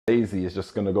lazy is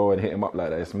just gonna go and hit him up like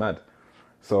that. It's mad.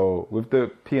 So with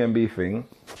the PNB thing,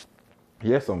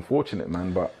 yes, unfortunate,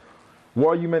 man. But what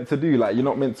are you meant to do? Like, you're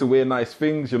not meant to wear nice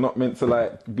things. You're not meant to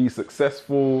like be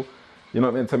successful. You're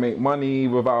not meant to make money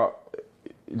without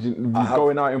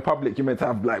going out in public. You're meant to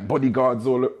have like bodyguards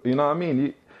all. You know what I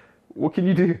mean? What can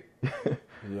you do?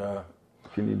 Yeah.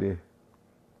 What can you do?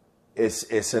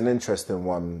 It's an interesting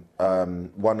one.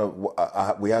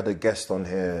 We had a guest on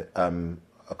here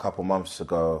a couple months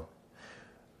ago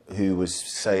who was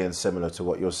saying similar to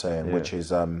what you're saying, which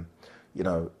is you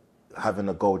know, having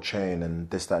a gold chain and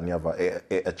this, that, and the other.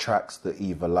 It attracts the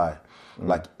evil eye.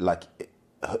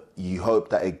 You hope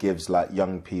that it gives like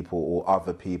young people or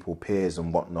other people, peers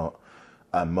and whatnot,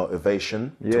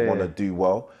 motivation to want to do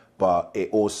well, but it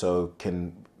also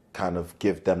can kind of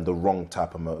give them the wrong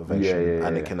type of motivation,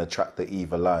 and it can attract the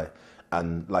evil eye.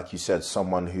 And like you said,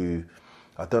 someone who,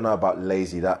 I don't know about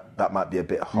lazy, that might be a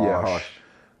bit harsh.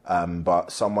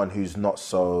 But someone who's not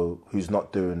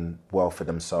doing well for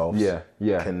themselves,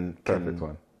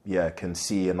 can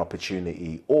see an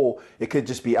opportunity, or it could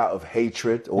just be out of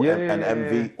hatred or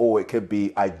envy, or it could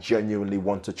be, I genuinely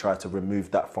want to try to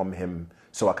remove that from him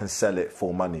so I can sell it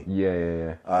for money.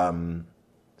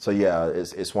 So yeah,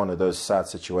 it's one of those sad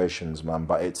situations, man.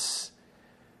 But it's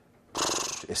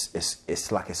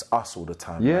like it's us all the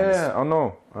time. Yeah, I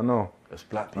know. It's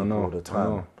black people all the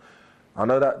time. I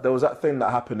know that there was that thing that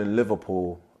happened in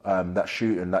Liverpool, that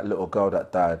shooting, that little girl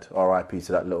that died. R.I.P.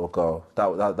 to that little girl.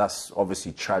 That's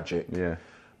obviously tragic. Yeah.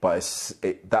 But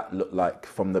that looked like,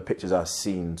 from the pictures I've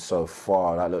seen so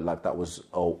far, that looked like that was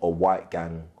a white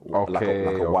gang, like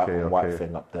a white on white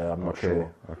thing up there. I'm not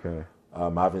sure. Okay. I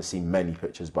haven't seen many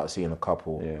pictures, but I've seen a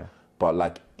couple. Yeah. But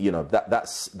like, you know,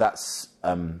 that's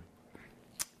the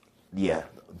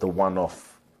one-off.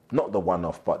 Not the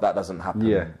one-off, but that doesn't happen.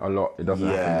 Yeah, a lot. It doesn't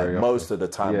happen very often. Most of the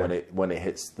time when it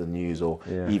hits the news, or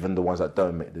even the ones that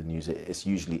don't make the news, it's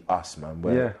usually us, man.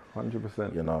 Where,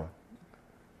 100%. You know.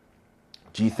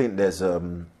 Do you think there's a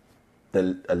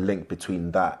link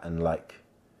between that and like,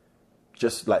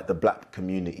 just like the black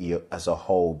community as a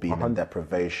whole being in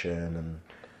deprivation and?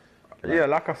 Yeah,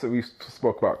 like I said, we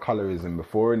spoke about colorism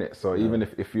before, innit? So even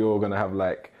if you're gonna have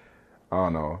like, I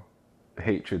don't know,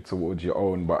 hatred towards your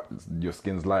own, but your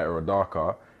skin's lighter or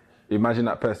darker, imagine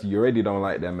that person, you already don't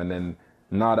like them, and then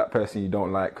now that person you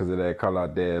don't like because of their color,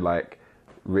 they're like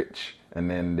rich, and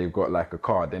then they've got like a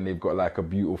car, then they've got like a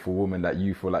beautiful woman that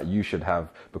you feel like you should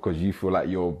have because you feel like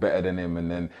you're better than him,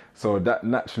 and then so that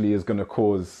naturally is going to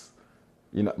cause,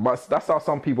 you know, but that's how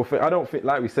some people think. I don't think,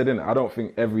 like we said, innit, I don't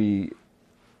think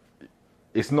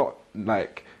it's not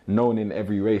like known in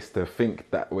every race to think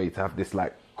that way, to have this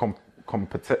like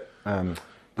competitive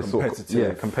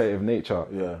nature.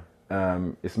 Yeah.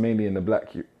 It's mainly in the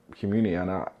black community, and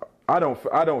I don't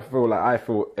feel like I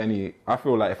feel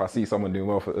like if I see someone doing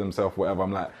well for themselves, whatever,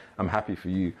 I'm like, I'm happy for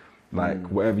you. Like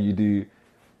whatever you do,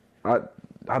 I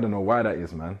don't know why that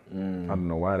is, man. I don't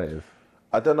know why that is.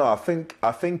 I don't know. I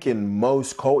think in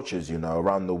most cultures, you know,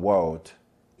 around the world,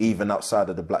 even outside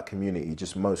of the black community,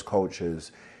 just most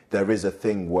cultures, there is a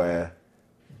thing where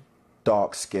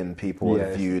dark-skinned people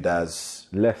are viewed as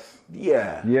less.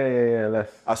 Yeah, less.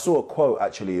 I saw a quote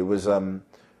actually. It was I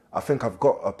think I've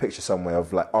got a picture somewhere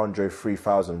of like Andre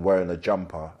 3000 wearing a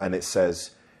jumper, and it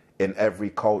says, "In every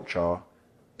culture,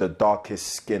 the darkest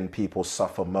skinned people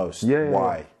suffer most.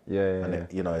 Why?" And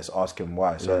it, you know, it's asking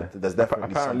why. So there's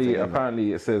definitely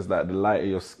apparently it says that the lighter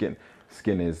your skin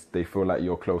is, they feel like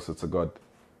you're closer to God.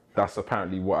 That's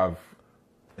apparently what I've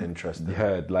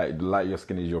heard. Like the lighter your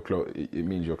skin is, it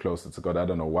means you're closer to God. I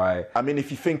don't know why. I mean, if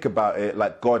you think about it,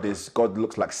 like God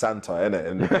looks like Santa, innit?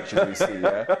 In the pictures we see,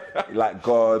 like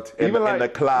God in the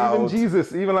clouds. Even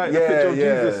Jesus, even like the picture of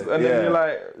Jesus, and then you're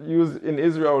like, you was in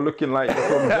Israel looking like you're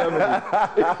from Germany.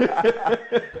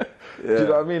 Do you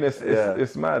know what I mean?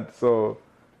 It's mad. So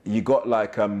you got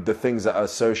like the things that are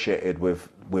associated with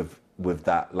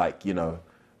that, like, you know,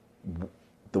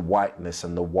 the whiteness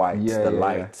and the whites, the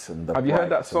light and the. Have you heard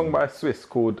that song by Swiss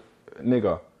called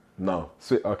 "Nigger"? No.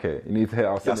 Okay, you need to hear.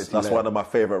 I'll send it to you. That's one of my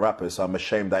favorite rappers. So I'm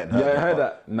ashamed I ain't heard it. Yeah, I heard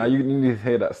that. Now you need to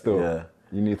hear that still. Yeah,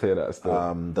 you need to hear that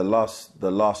still. The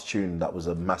last tune that was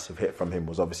a massive hit from him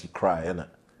was obviously "Cry," innit?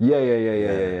 Yeah.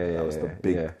 That was the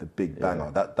big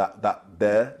banger.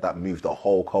 That moved the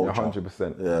whole culture.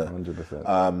 100%. Yeah,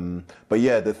 100%. But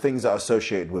yeah, the things that are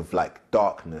associated with like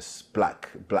darkness,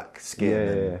 black skin,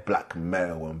 and black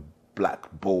male, and black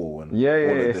bull, and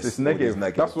it's negative.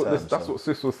 That's what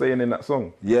Sis was saying in that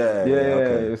song.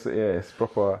 It's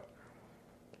proper.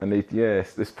 And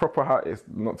it's proper how it's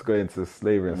not to go into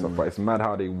slavery and stuff, but it's mad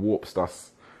how they warped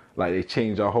us. Like they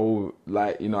changed our whole,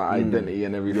 like, you know, identity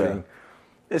and everything.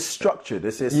 It's structured.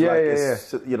 It's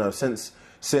you know, since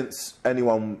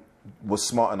anyone was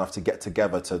smart enough to get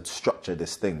together to structure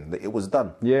this thing, that it was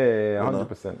done. Yeah,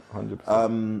 100%,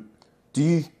 100%. Do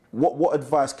you what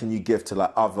advice can you give to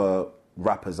like other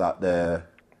rappers out there,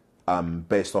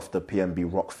 based off the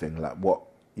Pnb Rock thing? Like what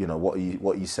are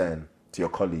you saying to your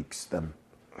colleagues? Them.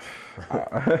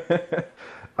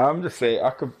 I'm just saying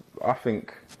I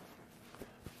think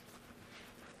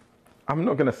I'm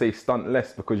not gonna say stunt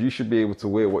less, because you should be able to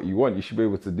wear what you want. You should be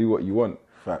able to do what you want.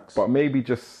 Facts. But maybe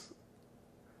just,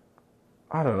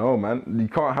 I don't know, man. You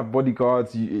can't have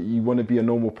bodyguards. You want to be a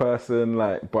normal person,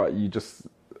 like, but you just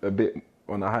a bit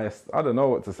on the highest. I don't know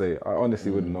what to say. I honestly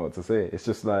wouldn't know what to say. It's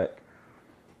just like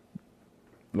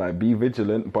be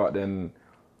vigilant, but then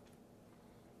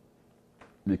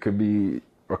you could be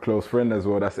a close friend as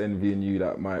well that's envying you,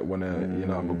 that might want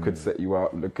to, could set you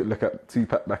up. Look at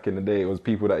Tupac back in the day. It was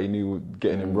people that he knew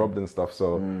getting him robbed and stuff.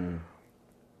 So,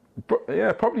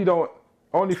 probably don't.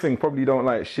 Only thing, probably don't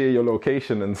like share your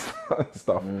location and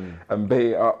stuff and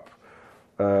bait it up.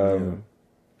 But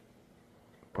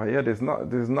yeah, there's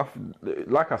nothing.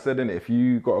 Like I said, innit, if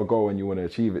you got a goal and you want to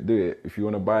achieve it, do it. If you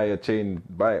want to buy a chain,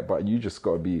 buy it. But you just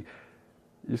got to be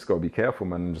careful,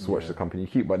 man, and just watch the company you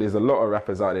keep. But there's a lot of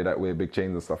rappers out there that wear big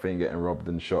chains and stuff, ain't getting robbed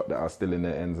and shot, that are still in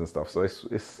their ends and stuff. So it's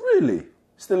really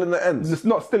still in the ends. It's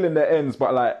not still in their ends,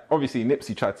 but like obviously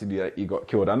Nipsey tried to do that, he got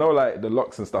killed. I know like the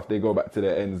Locks and stuff, they go back to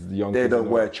their ends. The young they don't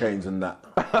wear chains and that.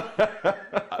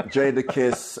 Jada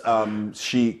Kiss,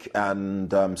 Chic,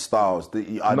 and Styles.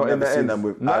 I've never seen them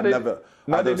with. I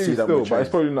don't see them with chains. But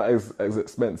it's probably not as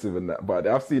expensive and that. But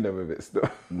I've seen them with it still.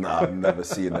 Nah, I've never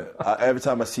seen it. Every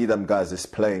time I see them guys, it's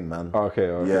plain, man. Okay.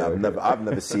 Yeah, I've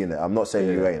never seen it. I'm not saying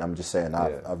you ain't. I'm just saying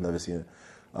I've never seen it.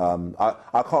 I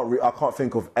can't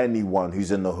think of anyone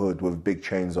who's in the hood with big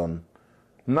chains on.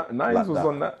 Nines was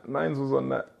on that. Nines was on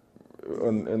that.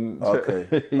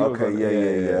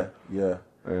 Okay.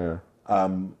 Yeah.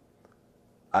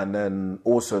 And then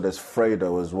also there's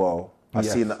Fredo as well. But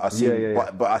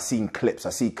I seen clips.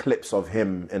 I see clips of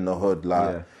him in the hood,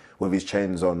 with his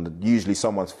chains on. Usually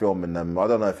someone's filming them. I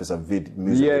don't know if it's a music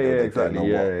video.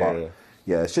 Exactly.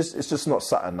 It's just not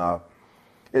something now.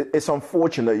 It's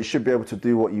unfortunate. You should be able to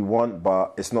do what you want,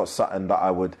 but it's not something that I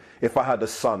would. If I had a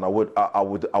son, I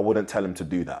wouldn't tell him to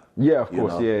do that. Yeah, of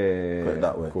course. Put it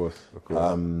that way. Of course.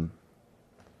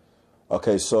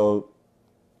 Okay, so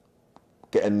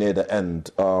getting near the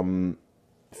end.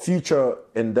 Future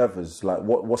endeavours, like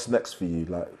what's next for you?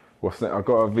 Like what's next? I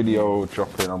got a video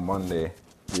dropping on Monday.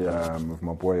 With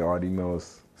my boy R.i.p.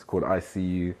 It's called I See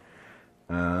You.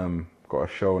 Got a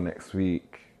show next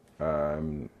week.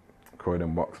 Croydon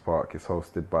Box Park. It's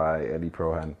hosted by Eddie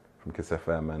Prohan from Kiss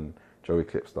FM and Joey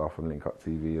Clipstar from Link Up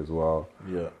TV as well.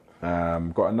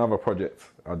 Got another project.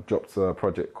 I dropped a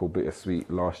project called Bittersweet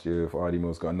last year with R.i.p.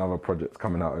 Got another project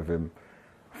coming out with him,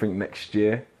 I think next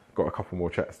year. Got a couple more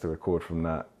tracks to record from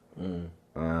that.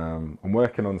 I'm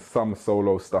working on some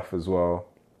solo stuff as well.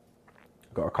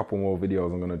 Got a couple more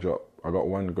videos I'm gonna drop. I got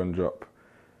one gonna drop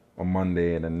on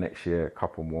Monday, and then next year a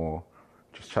couple more.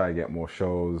 Just try to get more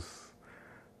shows.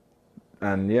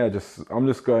 And yeah, I'm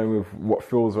just going with what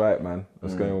feels right, man.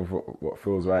 Just going with what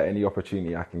feels right. Any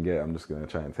opportunity I can get, I'm just gonna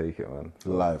try and take it, man.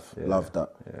 Love that.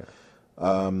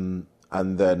 And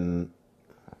then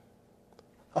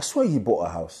I swear you bought a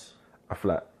house. A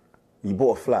flat. You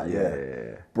bought a flat,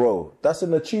 yeah. Bro, that's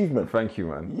an achievement. Thank you,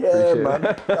 man. Yeah, appreciate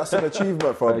man. That's an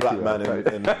achievement for a black man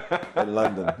in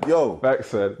London. Yo,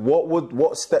 thanks, man.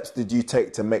 What steps did you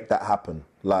take to make that happen?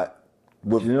 Like,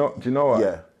 do you know what?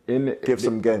 Yeah. Give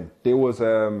some game. There was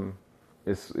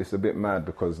it's a bit mad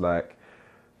because like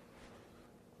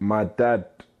my dad,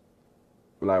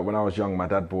 like when I was young, my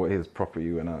dad bought his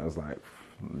property when I was like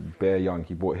bare young.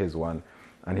 He bought his one.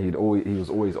 And he was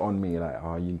always on me like,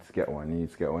 oh, you need to get one, you need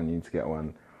to get one, you need to get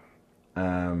one.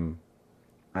 And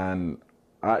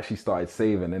I actually started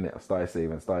saving, innit? I started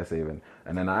saving.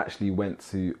 And then I actually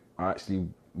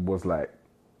was like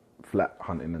flat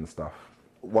hunting and stuff.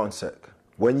 One sec.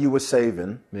 When you were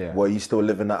saving, were you still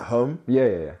living at home?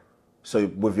 Yeah. So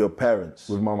with your parents?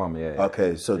 With my mum, yeah.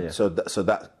 Okay, so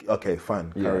that okay,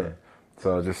 fine. Carry on.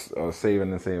 So I was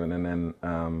saving and then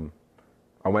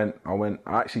I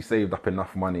actually saved up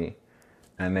enough money,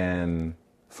 and then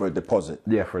for a deposit.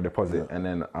 Yeah, for a deposit, and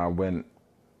then I was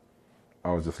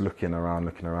just looking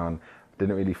around.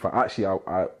 Didn't really find. Actually,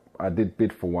 I did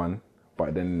bid for one,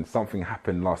 but then something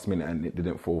happened last minute and it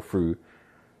didn't fall through.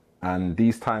 And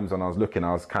these times when I was looking,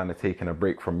 I was kind of taking a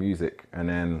break from music, and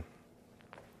then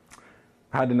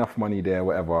I had enough money there,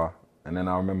 whatever. And then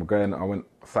I remember I went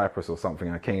to Cyprus or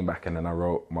something. I came back and then I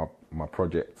wrote my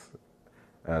project.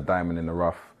 Diamond in the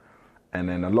Rough, and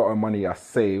then a lot of money I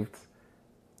saved,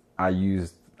 I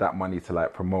used that money to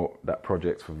like promote that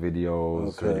project for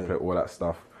videos, all that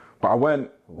stuff. But I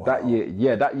went that year.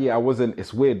 Yeah, that year I wasn't.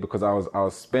 It's weird because I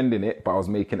was spending it, but I was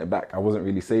making it back. I wasn't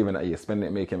really saving that year, spending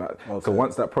it, making it back. So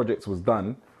once that project was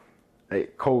done,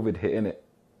 COVID hit in it,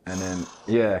 and then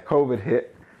COVID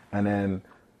hit, and then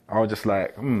I was just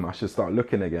like, I should start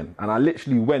looking again. And I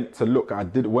literally went to look.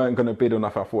 Weren't gonna bid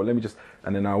enough. I thought, let me just.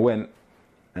 And then I went,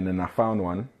 and then I found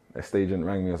one. A stage agent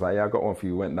rang me. I was like, yeah, I got one for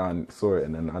you. Went down, saw it,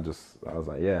 and then I was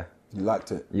like, yeah. You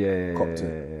liked it? Yeah. Copped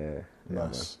it? Yeah,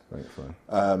 nice. Man. Thanks,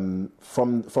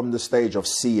 man. From the stage of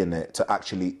seeing it to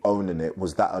actually owning it,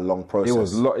 was that a long process? It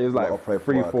was like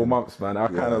 3-4 months, man. I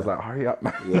kind of was like, hurry up,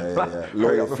 man. Yeah.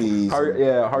 Lawyer fees.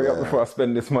 Hurry up before I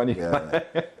spend this money. Yeah,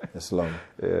 it's long.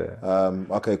 Yeah.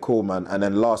 Okay, cool, man. And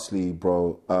then lastly,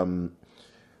 bro,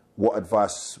 what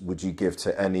advice would you give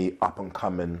to any up and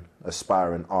coming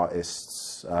aspiring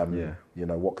artists? You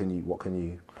know, what can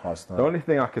you pass down? The only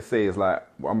thing I could say is like,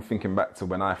 I'm thinking back to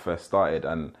when I first started,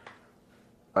 and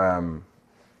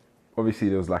obviously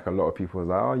there was like a lot of people was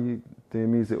like, oh, you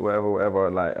doing music, whatever.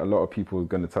 Like a lot of people are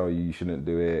gonna tell you shouldn't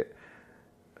do it.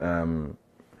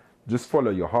 Just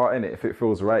follow your heart in it. If it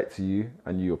feels right to you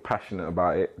and you're passionate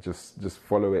about it, just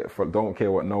follow it. Don't care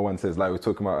what no one says. Like we were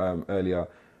talking about earlier,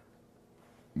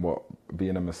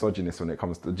 being a misogynist when it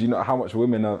comes to. Do you know how much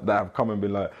women that have come and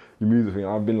been like, your music thing?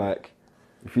 I've been like,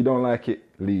 if you don't like it,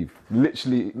 leave.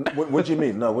 Literally. What do you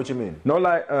mean? No, what do you mean? No,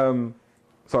 like,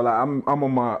 so like I'm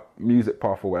on my music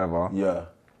path or whatever. Yeah.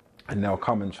 And they'll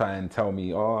come and try and tell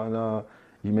me, oh no,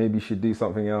 you maybe should do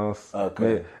something else.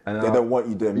 Okay. And they don't want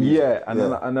you doing music. Yeah,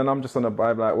 and then I'm just on a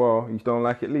vibe like, well, if you don't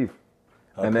like it, leave.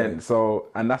 Okay. And then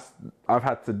I've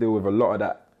had to deal with a lot of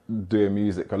that doing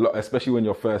music, a lot, especially when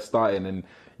you're first starting and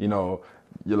you know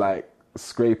you're like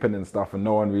scraping and stuff, and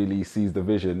no one really sees the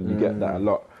vision. You get that a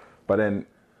lot, but then,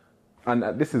 and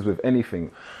this is with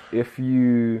anything.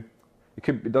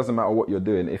 It doesn't matter what you're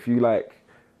doing. If you like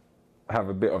have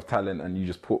a bit of talent and you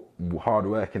just put hard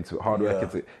work into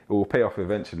it, it will pay off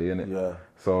eventually, innit? Yeah.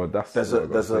 So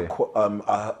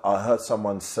I heard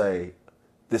someone say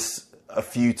this a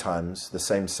few times, the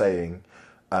same saying.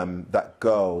 That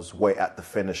girls wait at the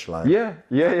finish line. Yeah.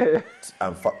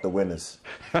 And fuck the winners.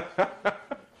 That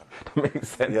makes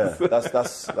sense. Yeah,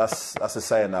 that's a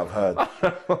saying I've heard.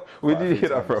 Where did you hear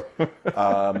that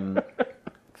from?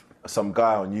 Some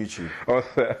guy on YouTube. Oh,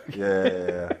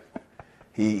 yeah.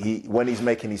 He when he's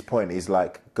making his point, he's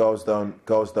like, girls don't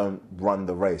run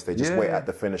the race. They just wait at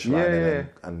the finish line.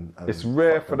 And it's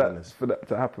rare for that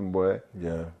to happen, boy.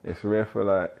 Yeah. It's rare for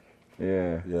like,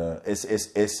 yeah.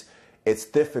 It's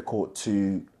difficult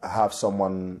to have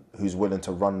someone who's willing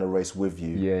to run the race with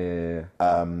you.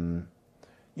 Yeah.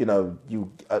 You know,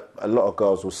 a lot of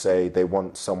girls will say they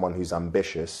want someone who's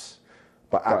ambitious,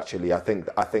 but actually, I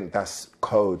think that's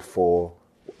code for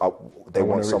they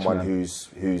want someone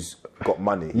who's got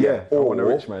money. Yeah. Or I want a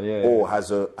rich man. Yeah. Or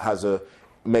has a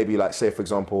maybe, like, say for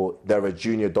example, they're a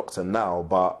junior doctor now,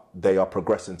 but they are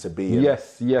progressing to be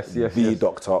the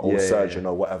doctor or surgeon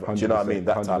or whatever. Do you know what I mean?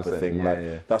 That type of thing.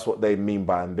 That's what they mean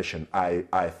by ambition. I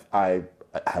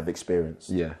have experience.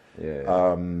 Yeah.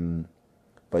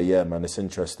 But yeah, man, it's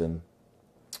interesting.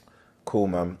 Cool,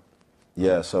 man.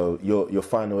 Yeah. So your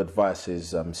final advice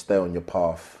is stay on your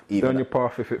path. Stay on your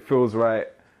path. If it feels right,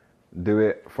 do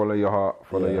it. Follow your heart.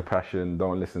 Follow your passion.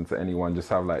 Don't listen to anyone. Just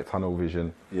have like tunnel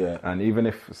vision. Yeah. And even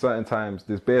if certain times,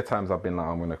 there's bare times I've been like,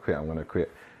 I'm gonna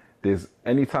quit. There's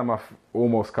any time I've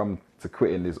almost come to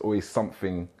quitting, there's always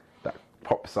something that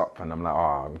pops up, and I'm like,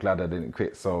 I'm glad I didn't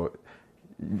quit. So,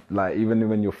 like, even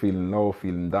when you're feeling low,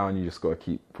 feeling down, you just gotta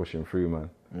keep pushing through, man.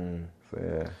 So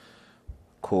yeah.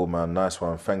 Cool, man. Nice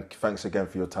one. Thanks again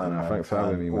for your time, man. Thanks for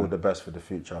having me, man. All the best for the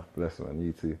future. Bless, man.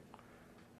 You too.